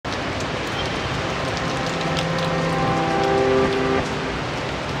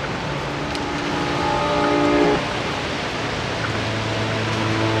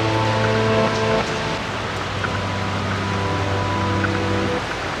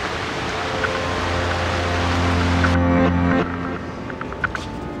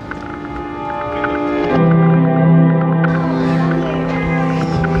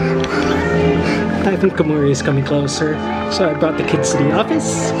Typhoon Kammuri is coming closer, so I brought the kids to the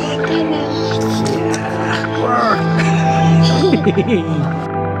office. Yeah.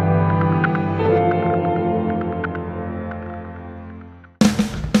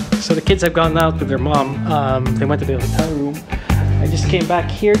 So the kids have gone out with their mom. They went to the hotel room. I just came back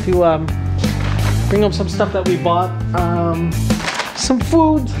here to bring up some stuff that we bought. Some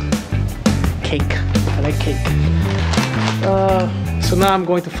food. Cake. I like cake. So now I'm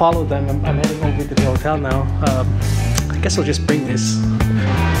going to follow them. I'm heading over to the hotel now. I guess I'll just bring this.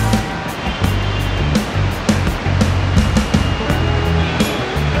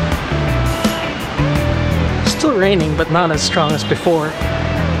 Still raining, but not as strong as before.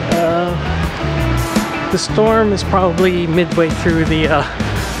 The storm is probably midway through the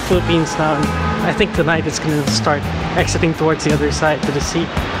Philippines now. And I think tonight it's going to start exiting towards the other side to the sea.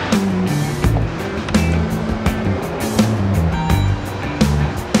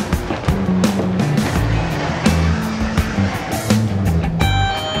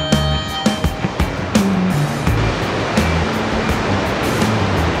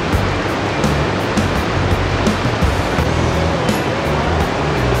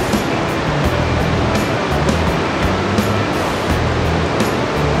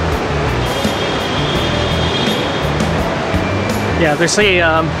 Yeah,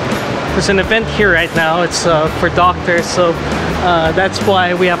 there's an event here right now. It's for doctors, so that's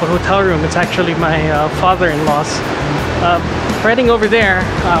why we have a hotel room. It's actually my father-in-law's. Heading over there.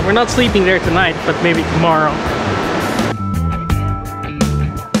 We're not sleeping there tonight, but maybe tomorrow.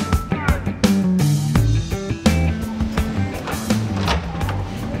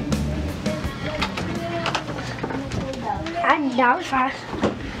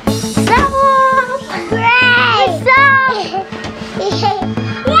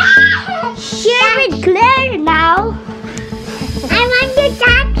 Here with Claire now. I want to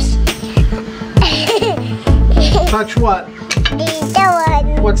touch. Touch what? The one.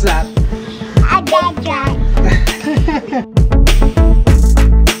 What's that? A dad.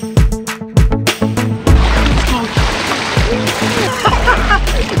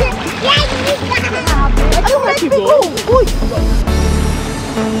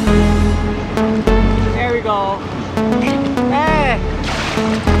 There we go. Hey!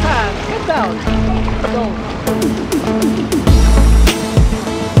 Get down. Go.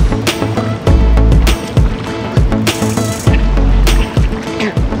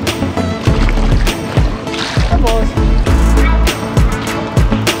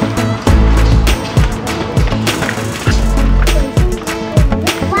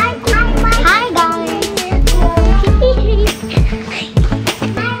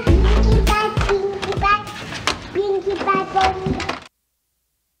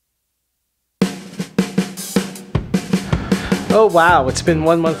 Oh wow, it's been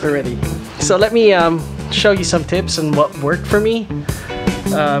 1 month already. So let me show you some tips on what worked for me.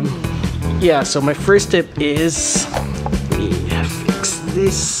 Yeah, so my first tip is, let me fix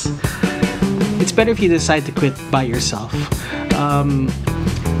this. It's better if you decide to quit by yourself.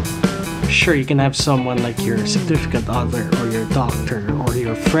 Sure, you can have someone like your significant other or your doctor or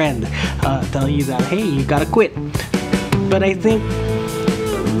your friend tell you that, hey, you gotta quit. But I think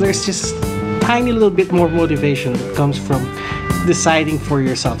there's just tiny little bit more motivation that comes from deciding for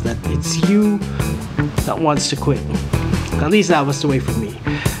yourself that it's you that wants to quit. At least that was the way for me.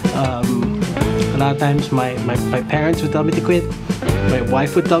 A lot of times my parents would tell me to quit, my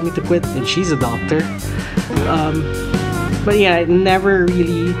wife would tell me to quit, and she's a doctor. But yeah, I never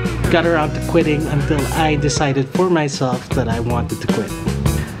really got around to quitting until I decided for myself that I wanted to quit.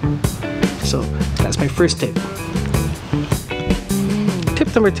 So that's my first tip.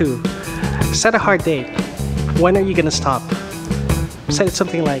 Tip number 2, set a hard date. When are you gonna stop? Say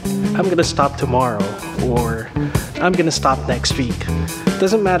something like, I'm gonna stop tomorrow, or I'm gonna stop next week.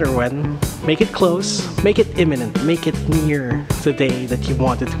 Doesn't matter when. Make it close, make it imminent, make it near the day that you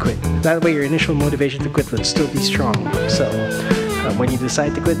wanted to quit. That way your initial motivation to quit would still be strong. So when you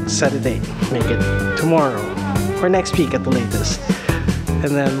decide to quit, set a date. Make it tomorrow or next week at the latest.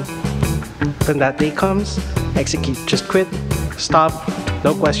 And then when that day comes, execute. Just quit, stop,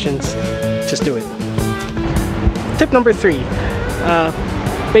 no questions, just do it. Tip number 3.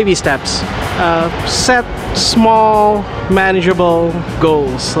 Baby steps. Set small, manageable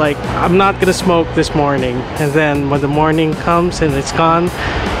goals. Like, I'm not gonna smoke this morning, and then when the morning comes and it's gone,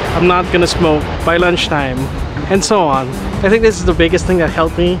 I'm not gonna smoke by lunchtime, and so on. I think this is the biggest thing that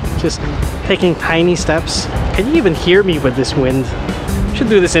helped me, just taking tiny steps. Can you even hear me with this wind? Should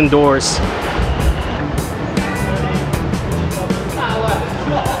do this indoors.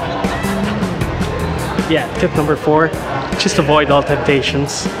 Yeah, tip number 4, just avoid all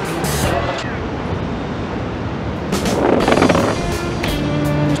temptations.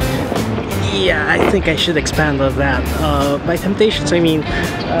 yeah, I think I should expand on that. By temptations, I mean,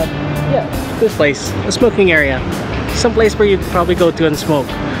 yeah, this place, a smoking area. Some place where you'd probably go to and smoke.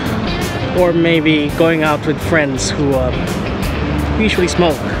 Or maybe going out with friends who usually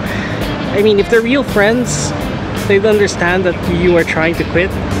smoke. I mean, if they're real friends, they'd understand that you are trying to quit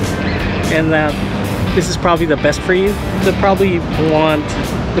and that this is probably the best for you. They probably want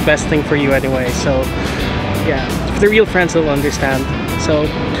the best thing for you anyway, so yeah, if they're real friends, they'll understand. So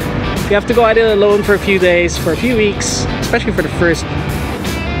if you have to go at it alone for a few days, for a few weeks, especially for the first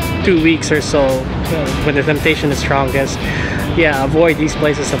 2 weeks or so, when the temptation is strongest, yeah, avoid these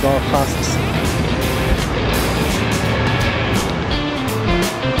places at all costs.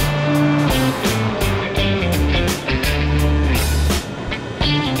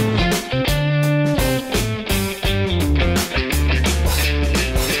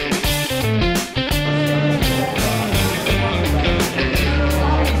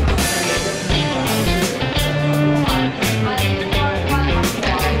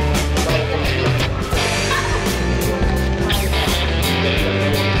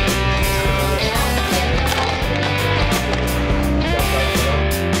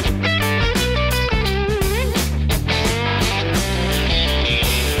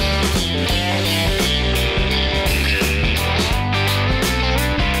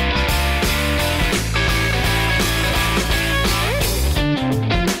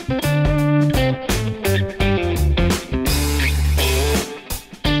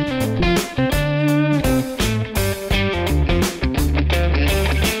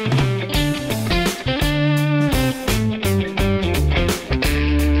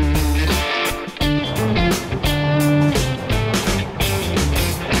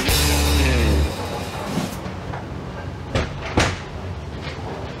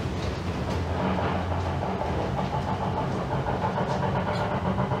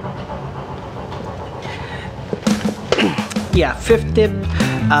 Yeah, fifth tip,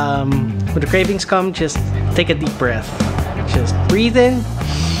 when the cravings come, just take a deep breath. Just breathe in,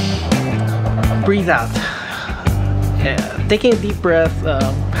 breathe out. Taking a deep breath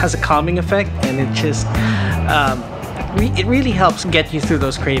has a calming effect, and it just it really helps get you through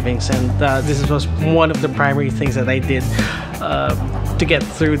those cravings. And this was one of the primary things that I did to get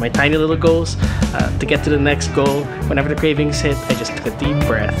through my tiny little goals. To get to the next goal, whenever the cravings hit, I just took a deep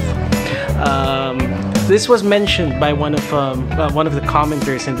breath. This was mentioned by one of the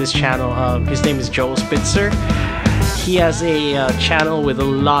commenters in this channel. His name is Joel Spitzer. He has a channel with a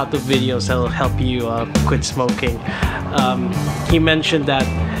lot of videos that will help you quit smoking. He mentioned that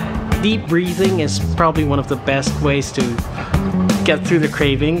deep breathing is probably one of the best ways to get through the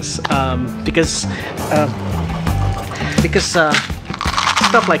cravings, because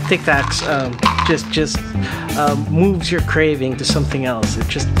stuff like Tic Tacs just moves your craving to something else. It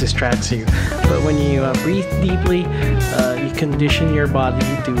just distracts you. But when you breathe deeply, you condition your body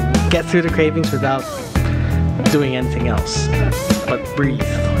to get through the cravings without doing anything else but breathe,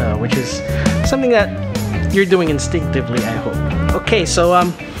 which is something that you're doing instinctively, I hope. Okay, so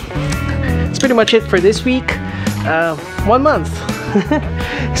that's pretty much it for this week. 1 month.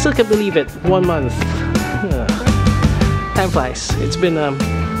 Still can't believe it. 1 month. Time flies. It's been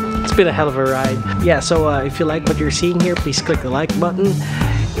a hell of a ride. Yeah, so if you like what you're seeing here, please click the like button.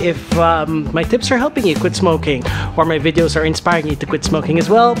 If my tips are helping you quit smoking, or my videos are inspiring you to quit smoking as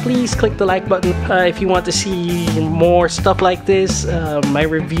well, please click the like button. If you want to see more stuff like this, my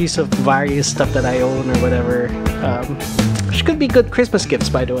reviews of various stuff that I own or whatever, which could be good Christmas gifts,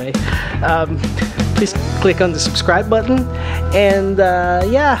 by the way, please click on the subscribe button. And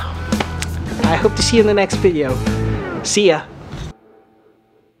yeah, I hope to see you in the next video. See ya!